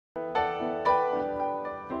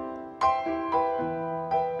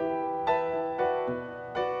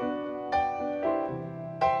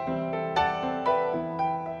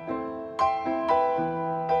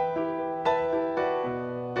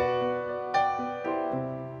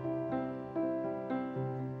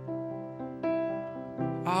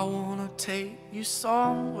take you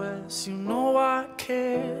somewhere, so you know I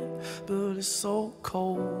care. But it's so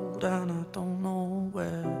cold and I don't know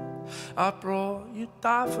where. I brought you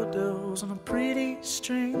daffodils on a pretty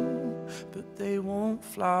string, but they won't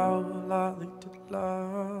flower like they did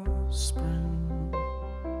last spring.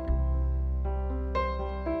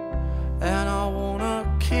 And I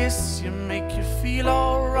wanna kiss you, make you feel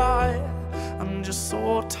alright. I'm just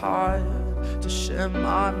so tired to share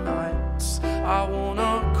my nights. I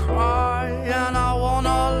wanna cry and I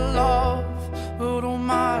wanna love, but all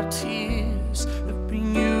my tears have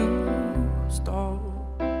been used up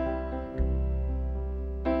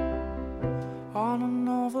on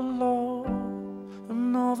another love,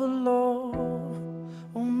 another love.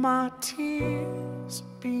 All my tears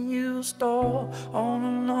have been used up on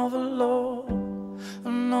another love,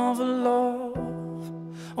 another love.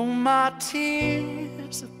 All my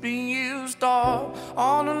tears have been used up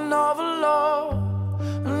on another love,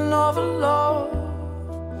 another love.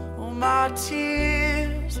 All my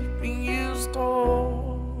tears have been used up.